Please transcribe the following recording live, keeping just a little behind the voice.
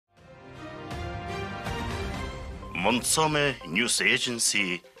Monsome News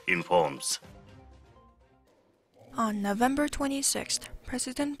Agency informs. On November 26th,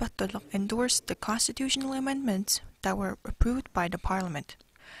 President Battulga endorsed the constitutional amendments that were approved by the Parliament.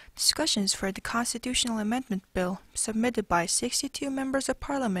 Discussions for the constitutional amendment bill submitted by 62 members of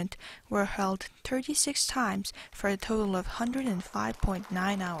Parliament were held 36 times for a total of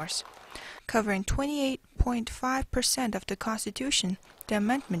 105.9 hours. Covering 28.5% of the Constitution, the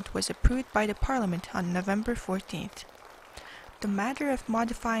amendment was approved by the Parliament on November 14th. The matter of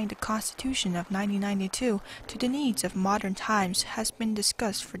modifying the Constitution of 1992 to the needs of modern times has been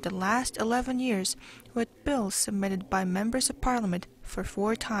discussed for the last 11 years, with bills submitted by members of Parliament for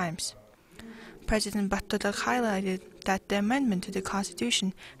 4 times. President Battulga highlighted that the amendment to the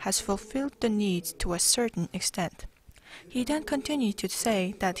Constitution has fulfilled the needs to a certain extent. He then continued to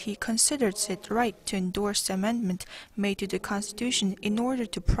say that he considers it right to endorse the amendment made to the Constitution in order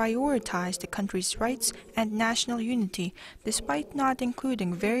to prioritize the country's rights and national unity, despite not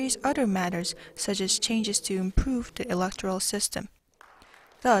including various other matters such as changes to improve the electoral system.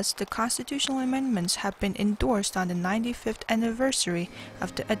 Thus, the constitutional amendments have been endorsed on the 95th anniversary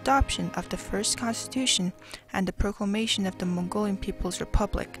of the adoption of the first Constitution and the proclamation of the Mongolian People's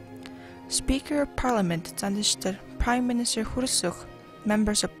Republic. Speaker of Parliament Zanishter, Prime Minister Hursuk,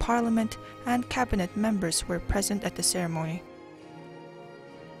 members of Parliament and cabinet members were present at the ceremony.